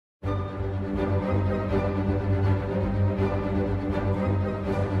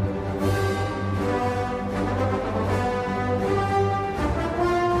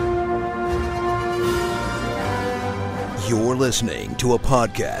listening to a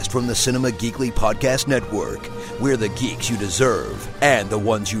podcast from the Cinema Geekly Podcast Network. We're the geeks you deserve and the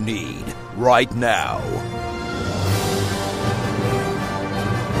ones you need right now.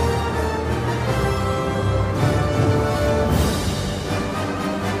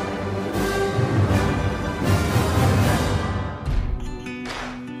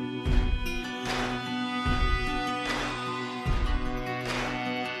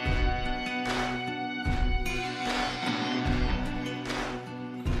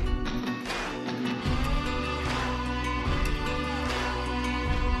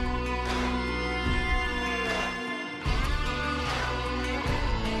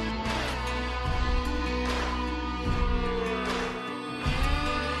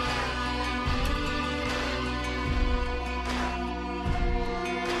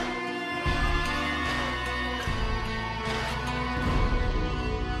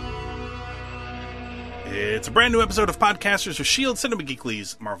 It's a brand new episode of Podcasters of S.H.I.E.L.D. Cinema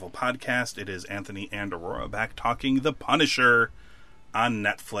Geekly's Marvel podcast. It is Anthony and Aurora back talking The Punisher on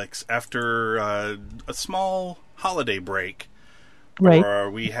Netflix after a small holiday break. Right. Where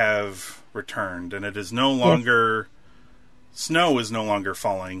we have returned, and it is no longer... Yes. Snow is no longer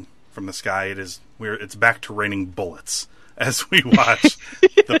falling from the sky. It's back to raining bullets as we watch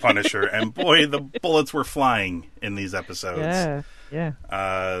The Punisher. And boy, the bullets were flying in these episodes. Yeah.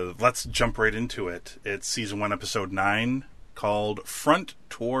 Let's jump right into it. It's season 1, episode 9, called Front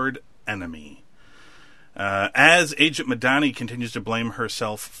Toward Enemy. As Agent Madani continues to blame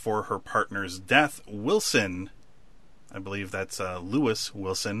herself for her partner's death, Wilson, I believe that's Lewis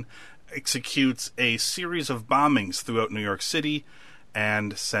Wilson, executes a series of bombings throughout New York City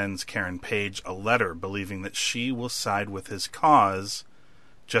and sends Karen Page a letter believing that she will side with his cause,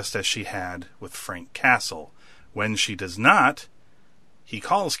 just as she had with Frank Castle. When she does not, he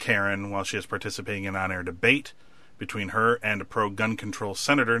calls Karen while she is participating in an on-air debate between her and a pro-gun control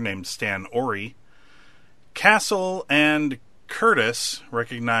senator named Stan Ori. Castle and Curtis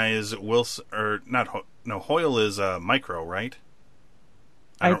recognize Wilson, Hoyle is Micro, right?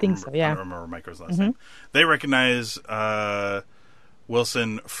 I think so, yeah. I don't remember Micro's last name. They recognize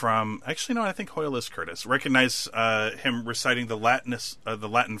Wilson from... Actually, no, I think Hoyle is Curtis. Recognize him reciting the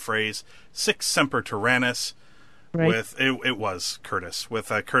Latin phrase, Sic Semper Tyrannis. Right. It was Curtis.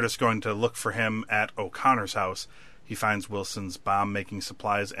 With Curtis going to look for him at O'Connor's house, he finds Wilson's bomb-making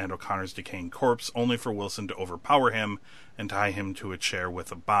supplies and O'Connor's decaying corpse, only for Wilson to overpower him and tie him to a chair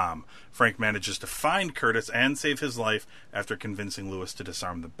with a bomb. Frank manages to find Curtis and save his life after convincing Lewis to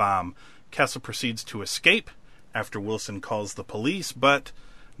disarm the bomb. Castle proceeds to escape after Wilson calls the police, but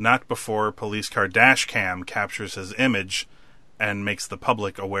not before police car dash cam captures his image and makes the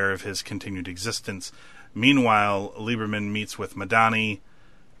public aware of his continued existence. Meanwhile, Lieberman meets with Madani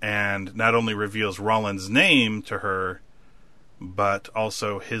and not only reveals Roland's name to her, but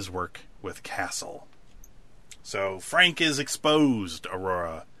also his work with Castle. So Frank is exposed,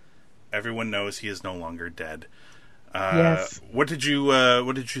 Aurora. Everyone knows he is no longer dead. Yes. What did you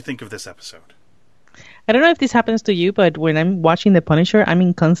think of this episode? I don't know if this happens to you, but when I'm watching The Punisher, I'm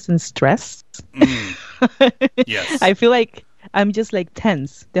in constant stress. Yes. I feel like I'm just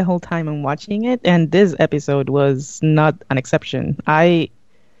tense the whole time I'm watching it, and this episode was not an exception. I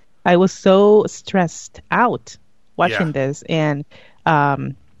was so stressed out watching this, and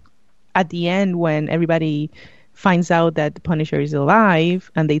at the end when everybody finds out that the Punisher is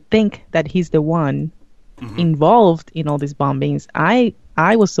alive and they think that he's the one involved in all these bombings, I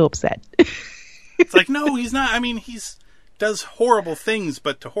was so upset. It's like, no, he's not. I mean, he's does horrible things,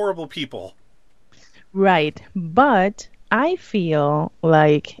 but to horrible people. Right, but I feel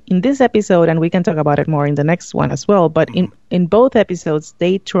like in this episode, and we can talk about it more in the next one as well, but in both episodes,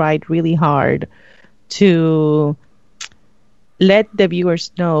 they tried really hard to let the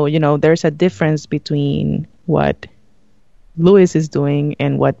viewers know, there's a difference between what Lewis is doing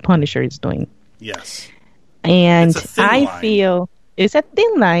and what Punisher is doing. Yes. And I feel it's a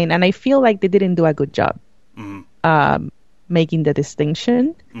thin line, and I feel like they didn't do a good job making the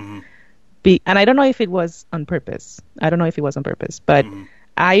distinction. And I don't know if it was on purpose. But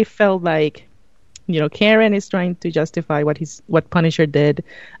I felt like, Karen is trying to justify what Punisher did,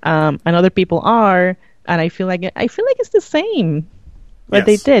 and other people are, and I feel like it's the same what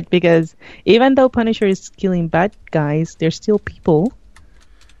they did, because even though Punisher is killing bad guys, they're still people.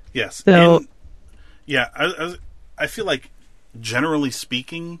 Yes. So, I feel like, generally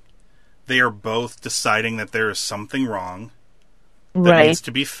speaking, they are both deciding that there is something wrong that needs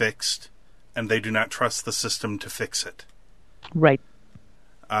to be fixed, and they do not trust the system to fix it. Right.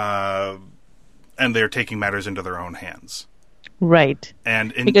 And they're taking matters into their own hands. Right.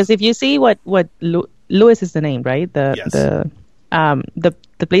 And because if you see what Lewis is the name, right? Yes.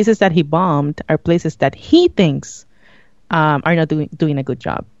 The places that he bombed are places that he thinks are not doing a good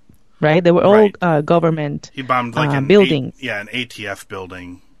job, right? They were all Right. government He bombed like an buildings. an ATF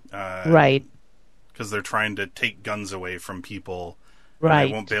building. Right. Because they're trying to take guns away from people. Right. And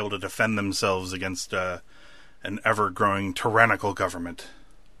they won't be able to defend themselves against an ever-growing tyrannical government.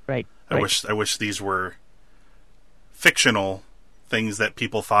 Right. I wish these were fictional things that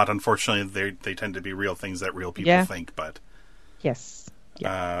people thought. Unfortunately, they tend to be real things that real people think. But yes.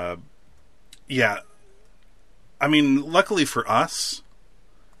 Yeah. yeah, I mean, luckily for us,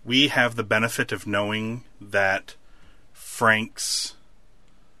 we have the benefit of knowing that Frank's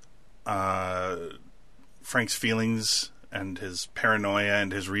feelings and his paranoia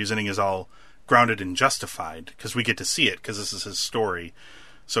and his reasoning is all grounded and justified because we get to see it because this is his story.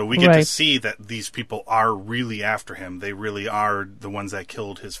 So we get to see that these people are really after him. They really are the ones that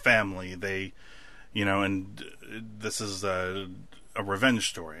killed his family. They, and this is a revenge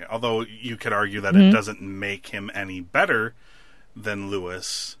story. Although you could argue that it doesn't make him any better than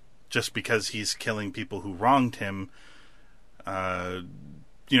Lewis just because he's killing people who wronged him.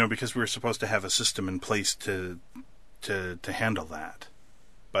 Because we're supposed to have a system in place to handle that.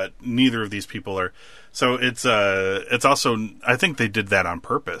 But neither of these people are. So it's also, I think they did that on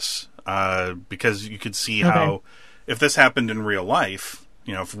purpose, because you could see how, if this happened in real life,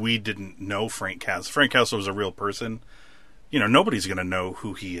 if we didn't know Frank Castle was a real person, nobody's going to know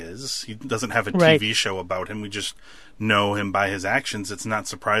who he is. He doesn't have a TV show about him. We just know him by his actions. It's not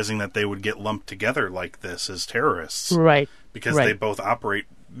surprising that they would get lumped together like this as terrorists. Right. Because they both operate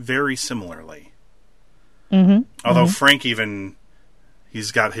very similarly. Mm-hmm. Although Frank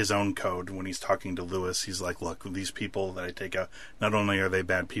he's got his own code when he's talking to Lewis. He's like, look, these people that I take out, not only are they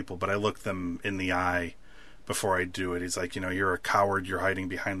bad people, but I look them in the eye before I do it. He's like, you're a coward. You're hiding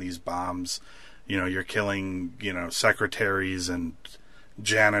behind these bombs. You're killing, secretaries and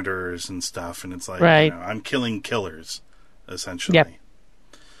janitors and stuff. And it's like, I'm killing killers, essentially. Yep.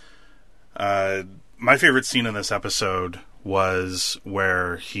 My favorite scene in this episode was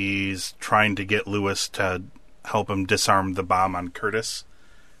where he's trying to get Lewis to help him disarm the bomb on Curtis.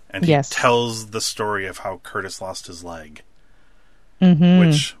 And he tells the story of how Curtis lost his leg.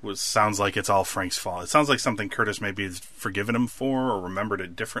 Which sounds like it's all Frank's fault. It sounds like something Curtis maybe has forgiven him for or remembered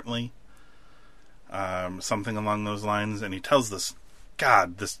it differently. Something along those lines. And he tells this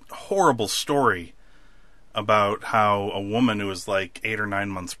horrible story about how a woman who was like 8 or 9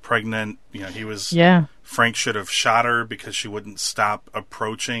 months pregnant, Frank should have shot her because she wouldn't stop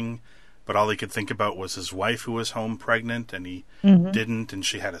approaching, but all he could think about was his wife who was home pregnant, and he didn't, and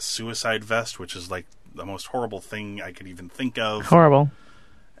she had a suicide vest, which is like the most horrible thing I could even think of. Horrible.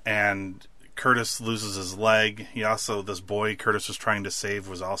 And Curtis loses his leg. This boy Curtis was trying to save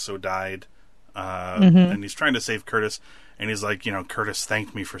was also died. And he's trying to save Curtis, and he's like, Curtis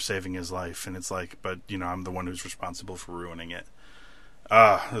thanked me for saving his life, and it's like, but I'm the one who's responsible for ruining it.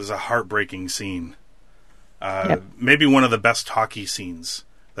 It was a heartbreaking scene. Maybe one of the best hockey scenes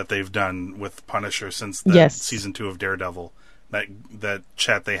that they've done with Punisher since the season 2 of Daredevil. That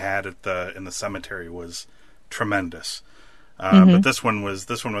chat they had in the cemetery was tremendous. But this one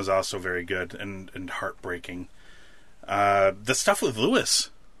was also very good and heartbreaking. The stuff with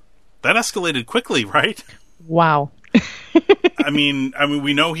Lewis, that escalated quickly, right? Wow. I mean,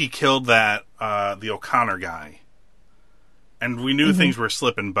 we know he killed that the O'Connor guy, and we knew things were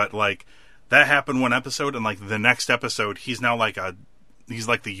slipping. But like that happened one episode, and like the next episode, he's now like he's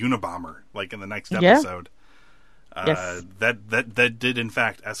like the Unabomber. Like in the next episode, that did in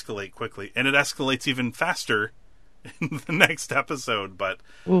fact escalate quickly, and it escalates even faster in the next episode. But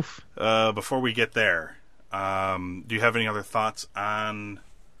before we get there, do you have any other thoughts on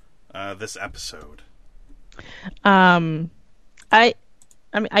this episode? I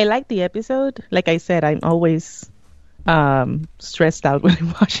like the episode. Like I said, I'm always stressed out when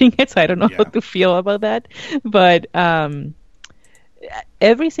I'm watching it, so I don't know how to feel about that. But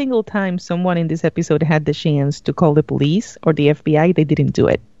every single time someone in this episode had the chance to call the police or the FBI, they didn't do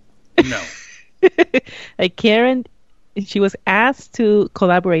it. No. Like Karen, she was asked to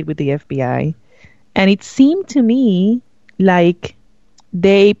collaborate with the FBI, and it seemed to me like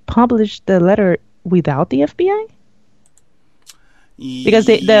they published the letter without the FBI. Because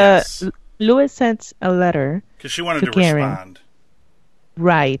Lewis sent a letter because she wanted to Karen. Respond.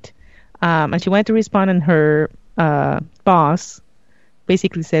 Right. And she wanted to respond, and her boss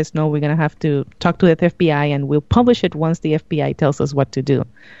basically says, no, we're going to have to talk to the FBI, and we'll publish it once the FBI tells us what to do.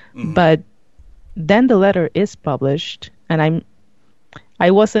 But then the letter is published, and I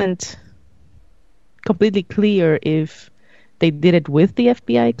wasn't completely clear if they did it with the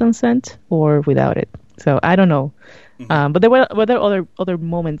FBI consent or without it. So I don't know. But there were there other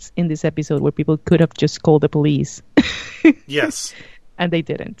moments in this episode where people could have just called the police. Yes. And they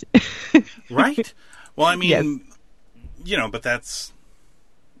didn't. Right? Well, I mean, Yes. But that's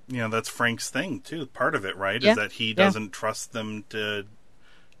Frank's thing too. Part of it, right, Yeah. is that he doesn't trust them to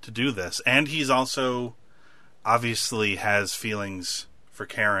do this. And he's also obviously has feelings for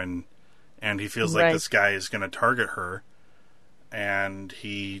Karen, and he feels like Right. this guy is going to target her, and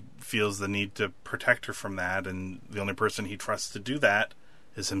he feels the need to protect her from that, and the only person he trusts to do that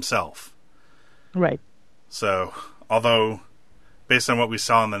is himself. Right. So, although, based on what we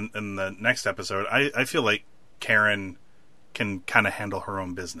saw in the next episode, I feel like Karen can kind of handle her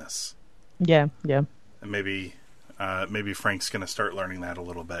own business. Yeah. Yeah. And maybe Frank's going to start learning that a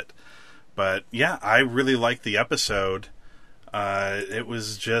little bit. But, yeah, I really liked the episode. It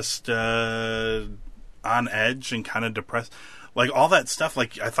was just on edge and kind of depressed. Like, all that stuff,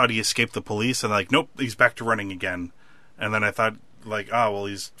 like, I thought he escaped the police, and, like, nope, he's back to running again. And then I thought, like, oh, well,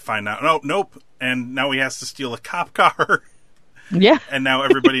 he's fine now. No, nope. And now he has to steal a cop car. Yeah. And now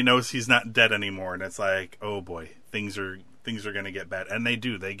everybody knows he's not dead anymore. And it's like, oh, boy, things are going to get bad. And they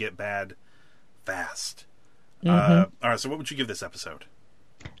do. They get bad fast. All right, so what would you give this episode?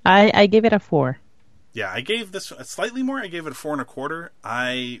 I gave it a 4. Yeah, I gave this slightly more. I gave it a 4.25.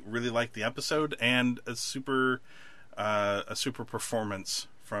 I really liked the episode, and a super performance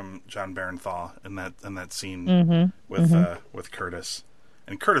from John Barenthal in that scene with Curtis.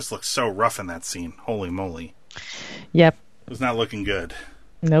 And Curtis looks so rough in that scene. Holy moly! Yep. It was not looking good.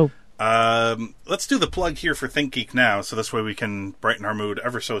 No. Let's do the plug here for Think Geek now, so this way we can brighten our mood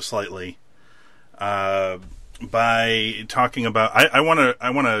ever so slightly. By talking about, I want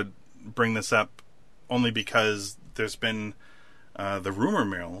to bring this up only because there's been the rumor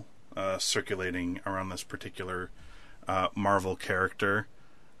mill circulating around this particular Marvel character,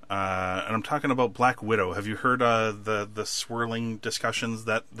 and I'm talking about Black Widow. Have you heard the swirling discussions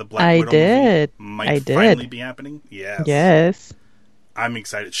that the Black Widow movie might finally be happening? Yes. Yes. I'm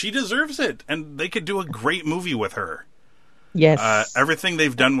excited. She deserves it, and they could do a great movie with her. Yes. Everything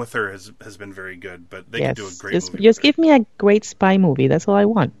they've done with her has been very good, but they could do a great movie. Just give me a great spy movie. That's all I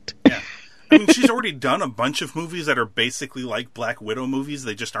want. Yeah. I mean, she's already done a bunch of movies that are basically like Black Widow movies.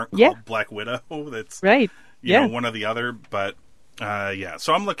 They just aren't called Black Widow. That's right. You know, one or the other. But yeah,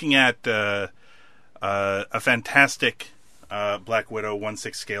 so I'm looking at a fantastic Black Widow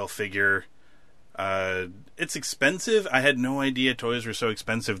 1/6 scale figure. It's expensive. I had no idea toys were so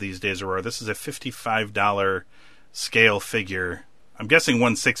expensive these days, Aurora. This is a $55 scale figure. I'm guessing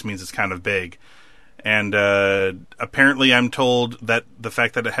 1/6 means it's kind of big. And apparently I'm told that the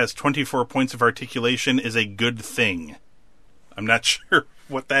fact that it has 24 points of articulation is a good thing. I'm not sure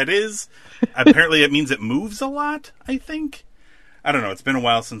what that is. Apparently it means it moves a lot, I think. I don't know. It's been a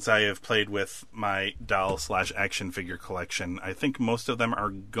while since I have played with my doll/action figure collection. I think most of them are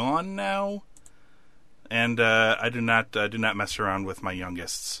gone now. And I do not mess around with my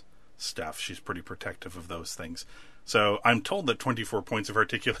youngest's stuff. She's pretty protective of those things. So I'm told that 24 points of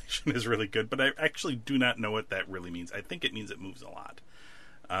articulation is really good, but I actually do not know what that really means. I think it means it moves a lot.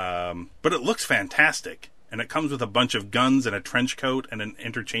 But it looks fantastic. And it comes with a bunch of guns and a trench coat and an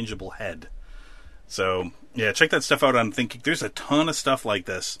interchangeable head. So, yeah, check that stuff out on ThinkGeek. There's a ton of stuff like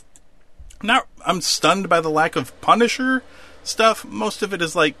this. I'm stunned by the lack of Punisher stuff. Most of it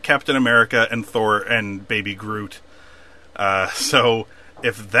is like Captain America and Thor and Baby Groot. So,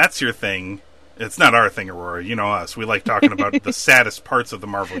 if that's your thing, it's not our thing, Aurora. You know us. We like talking about the saddest parts of the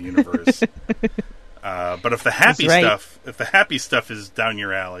Marvel Universe. But if the happy stuff is down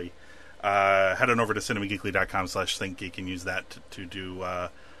your alley, head on over to cinemageekly.com/thinkgeek and use that to do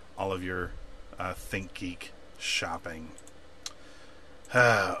all of your Think Geek shopping.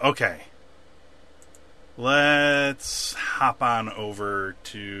 Okay. Let's hop on over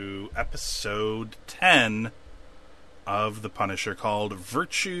to episode 10 of The Punisher, called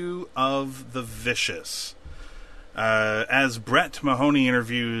Virtue of the Vicious. As Brett Mahoney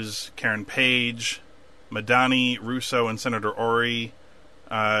interviews Karen Page, Madani, Russo, and Senator Ori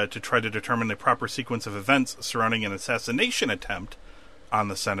to try to determine the proper sequence of events surrounding an assassination attempt on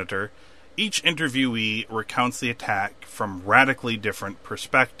the senator, each interviewee recounts the attack from radically different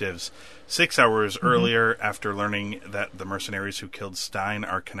perspectives. 6 hours earlier, after learning that the mercenaries who killed Stein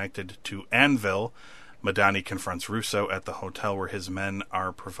are connected to Anvil, Madani confronts Russo at the hotel where his men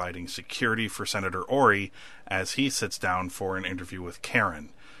are providing security for Senator Ori as he sits down for an interview with Karen.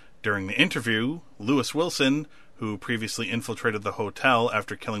 During the interview, Lewis Wilson, who previously infiltrated the hotel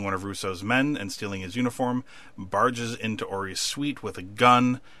after killing one of Russo's men and stealing his uniform, barges into Ori's suite with a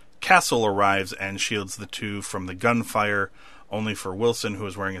gun. Castle arrives and shields the two from the gunfire, only for Wilson, who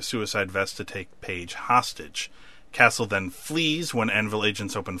is wearing a suicide vest, to take Paige hostage. Castle then flees when Anvil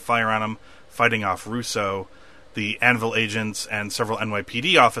agents open fire on him, fighting off Russo. The Anvil agents and several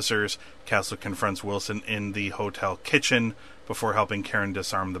NYPD officers, Castle confronts Wilson in the hotel kitchen before helping Karen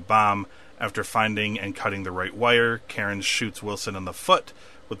disarm the bomb. After finding and cutting the right wire, Karen shoots Wilson in the foot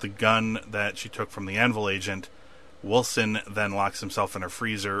with the gun that she took from the Anvil agent. Wilson then locks himself in a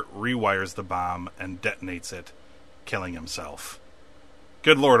freezer, rewires the bomb, and detonates it, killing himself.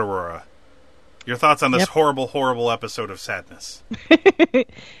 Good Lord, Aurora. Your thoughts on this horrible, horrible episode of sadness?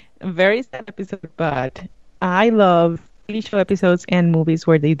 Very sad episode, but I love TV show episodes and movies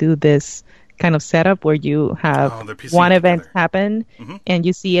where they do this kind of setup where you have one event happen and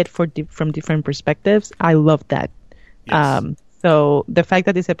you see it from different perspectives. I love that. Yes. So the fact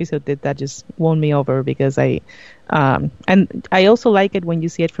that this episode did that just won me over, because and I also like it when you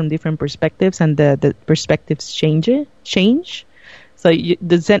see it from different perspectives and the perspectives change. So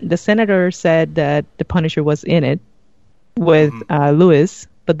the senator said that the Punisher was in it with Lewis,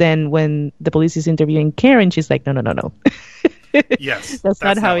 but then when the police is interviewing Karen, she's like, no. Yes, that's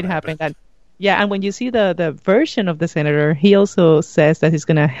not how it happened. And when you see the version of the senator, he also says that he's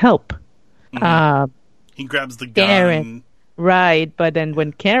going to help. He grabs the gun. Karen. Right, but then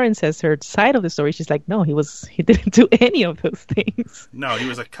when Karen says her side of the story, she's like, no, he didn't do any of those things. No, he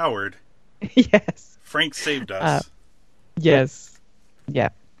was a coward. Yes. Frank saved us. Yes. Yeah.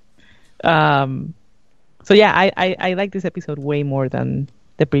 So yeah, I like this episode way more than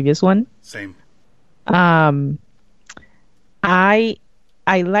the previous one. Same. I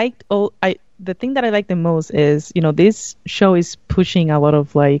liked the thing that I like the most is, this show is pushing a lot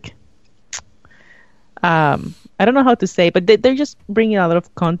of I don't know how to say, but they're just bringing a lot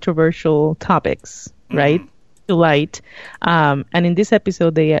of controversial topics, right, to light. And in this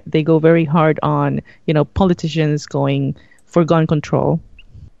episode, they go very hard on, politicians going for gun control.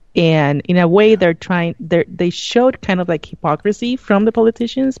 And in a way, they showed kind of like hypocrisy from the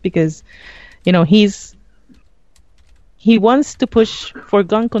politicians, because, he wants to push for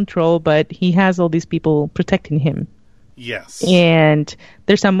gun control, but he has all these people protecting him. Yes. And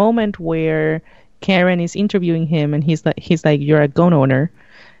there's a moment where Karen is interviewing him, and he's like, you're a gun owner.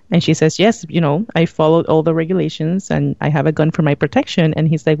 And she says, yes, I followed all the regulations and I have a gun for my protection. And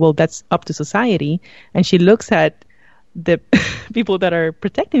he's like, well, that's up to society. And she looks at the people that are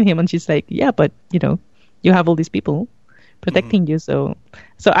protecting him, and she's like, yeah, but, you have all these people protecting you. So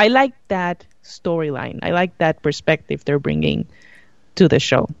I like that storyline. I like that perspective they're bringing to the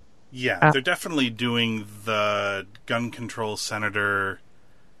show. Yeah, they're definitely doing the gun control senator.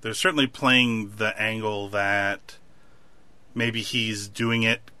 They're certainly playing the angle that maybe he's doing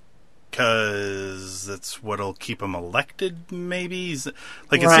it because that's what'll keep him elected. Maybe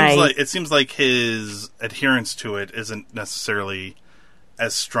it seems like his adherence to it isn't necessarily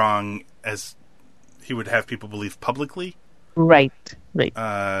as strong as he would have people believe publicly. Right.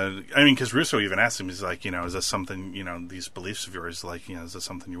 Because Russo even asked him, he's like, is this something, these beliefs of yours, like, is this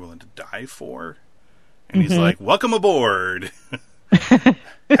something you're willing to die for? And he's like, welcome aboard.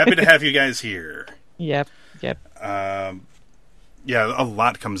 Happy to have you guys here. Yep. Yeah, a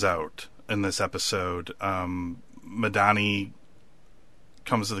lot comes out in this episode. Madani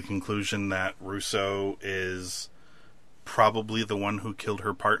comes to the conclusion that Russo is probably the one who killed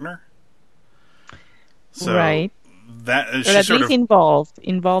her partner. So right. That or at least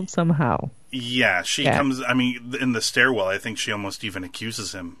involved somehow. Yeah, she comes. In the stairwell, I think she almost even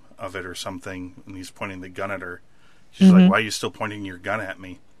accuses him of it or something, and he's pointing the gun at her. She's like, "Why are you still pointing your gun at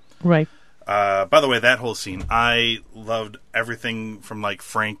me?" Right. By the way, that whole scene, I loved everything from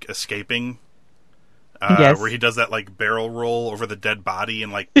Frank escaping, where he does that barrel roll over the dead body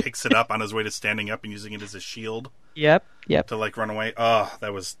and picks it up on his way to standing up and using it as a shield. Yep. To run away. Oh,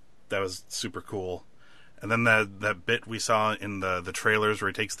 that was super cool. And then that bit we saw in the trailers where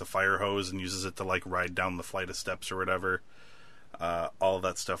he takes the fire hose and uses it to ride down the flight of steps or whatever. All of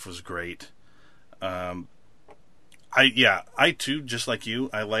that stuff was great. I too, just like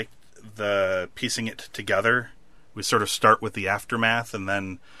you, I liked the piecing it together. We sort of start with the aftermath and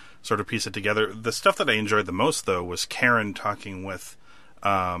then sort of piece it together. The stuff that I enjoyed the most, though, was Karen talking with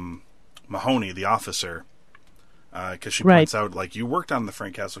Mahoney, the officer. Because she points out, you worked on the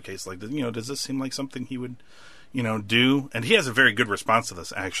Frank Castle case. Does this seem like something he would, do? And he has a very good response to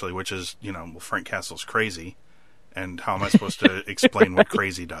this, actually, which is, well, Frank Castle's crazy. And how am I supposed to explain what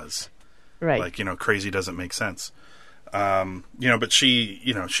crazy does? Right. Crazy doesn't make sense. But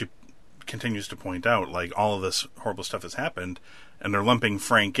she continues to point out, all of this horrible stuff has happened. And they're lumping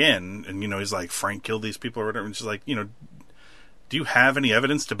Frank in. And, he's like, Frank killed these people or whatever. And she's like, do you have any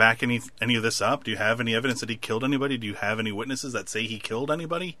evidence to back any of this up? Do you have any evidence that he killed anybody? Do you have any witnesses that say he killed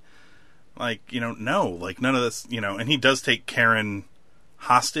anybody? Like, no, like none of this, and he does take Karen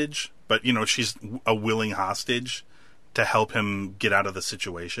hostage, but, she's a willing hostage to help him get out of the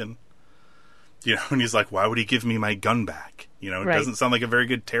situation. And he's like, why would he give me my gun back? It doesn't sound like a very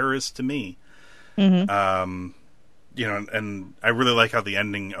good terrorist to me. Mm-hmm. And I really like how the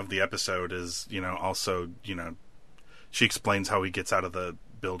ending of the episode is, also, she explains how he gets out of the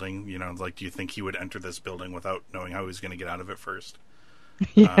building, like, do you think he would enter this building without knowing how he was going to get out of it first?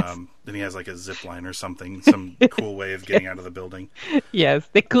 Yes. Then he has like a zip line or something, some cool way of getting out of the building. Yes,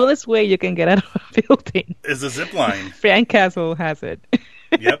 the coolest way you can get out of a building is a zip line. Frank Castle has it.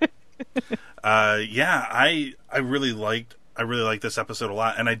 Yep. I really liked this episode a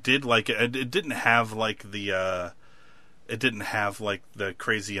lot, and I did like it. It didn't have like the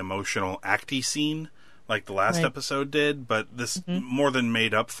crazy emotional acty scene like the last episode did, but this more than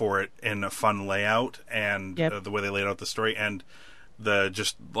made up for it in a fun layout and the way they laid out the story and the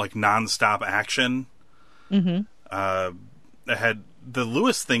just like nonstop action. Mm-hmm. The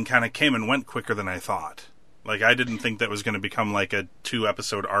Lewis thing kind of came and went quicker than I thought. Like, I didn't think that was going to become like a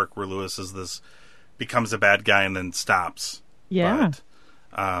 2-episode arc where Lewis becomes a bad guy and then stops. Yeah.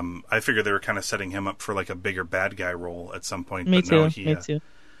 But, I figured they were kind of setting him up for like a bigger bad guy role at some point. Me but too. No, Me too.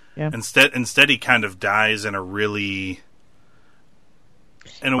 Yeah. Instead, he kind of dies in a really,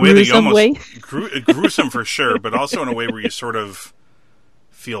 in a way that you almost gruesome for sure, but also in a way where you sort of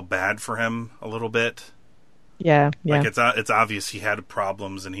feel bad for him a little bit. Yeah. Like it's obvious he had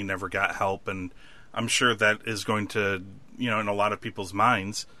problems and he never got help, and I'm sure that is going to, in a lot of people's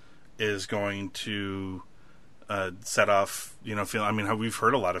minds, is going to set off, we've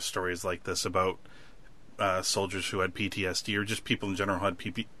heard a lot of stories like this about soldiers who had PTSD, or just people in general who had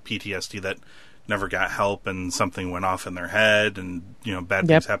PTSD that never got help and something went off in their head and, bad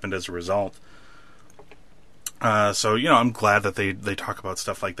things happened as a result. So, I'm glad that they talk about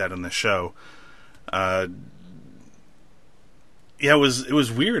stuff like that in the show. It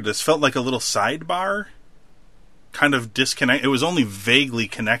was weird. This felt like a little sidebar, kind of disconnect. It was only vaguely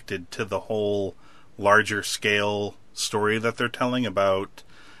connected to the whole larger scale story that they're telling about,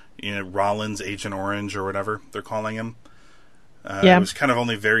 Rollins, Agent Orange, or whatever they're calling him. It was kind of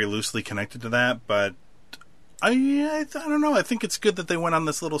only very loosely connected to that, but I don't know. I think it's good that they went on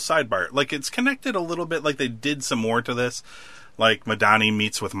this little sidebar. Like, it's connected a little bit, like they did some more to this. Like, Madani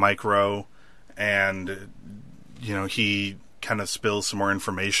meets with Micro, and, he kind of spills some more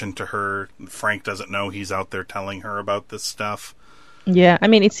information to her. Frank doesn't know he's out there telling her about this stuff. Yeah,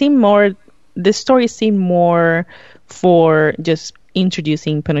 this story seemed more for just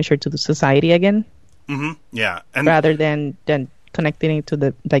introducing Punisher to the society again. Mm-hmm. Yeah. And rather than connecting it to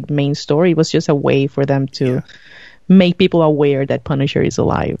the main story. It was just a way for them to make people aware that Punisher is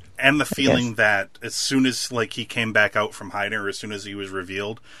alive. And the feeling that as soon as he came back out from hiding, or as soon as he was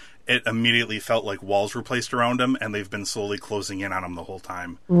revealed, it immediately felt like walls were placed around him, and they've been slowly closing in on him the whole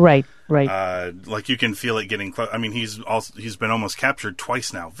time. Right. You can feel it getting close. I mean, he's been almost captured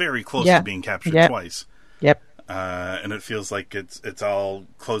twice now, very close to being captured twice. Yep. And it feels like it's all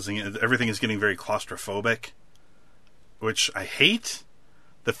closing in. Everything is getting very claustrophobic, which I hate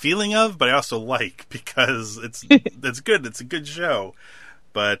the feeling of, but I also like, because it's good. It's a good show.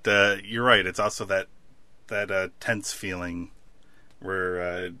 But you're right. It's also that tense feeling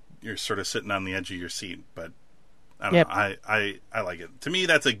where you're sort of sitting on the edge of your seat. But I don't know. I like it. To me,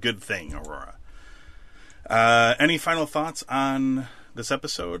 that's a good thing, Aurora. Any final thoughts on this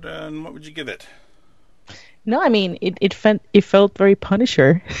episode, and what would you give it? No, I mean, it felt very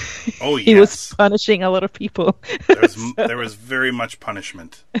Punisher. Oh, yes. He was punishing a lot of people. There was very much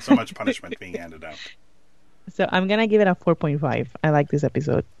punishment. So much punishment being handed out. So I'm going to give it a 4.5. I like this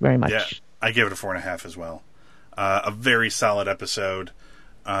episode very much. Yeah, I gave it a 4.5 as well. A very solid episode.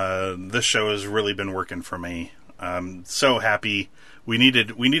 This show has really been working for me. I'm so happy. We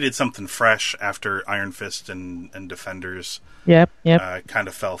needed something fresh after Iron Fist and Defenders. Yep. Kind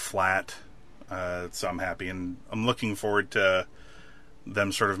of fell flat. So I'm happy, and I'm looking forward to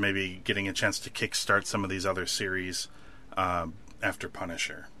them sort of maybe getting a chance to kickstart some of these other series after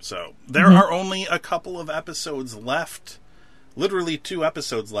Punisher. So there are only a couple of episodes left, literally 2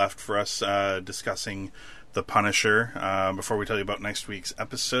 episodes left for us discussing the Punisher. Before we tell you about next week's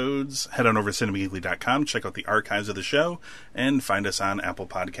episodes, head on over to cinemageekly.com, check out the archives of the show, and find us on Apple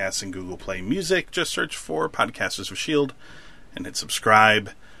Podcasts and Google Play Music. Just search for Podcasters of S.H.I.E.L.D. and hit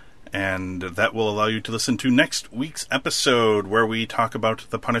subscribe. And that will allow you to listen to next week's episode, where we talk about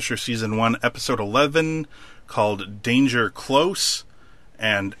The Punisher Season 1, Episode 11, called Danger Close,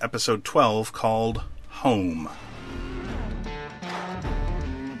 and Episode 12, called Home.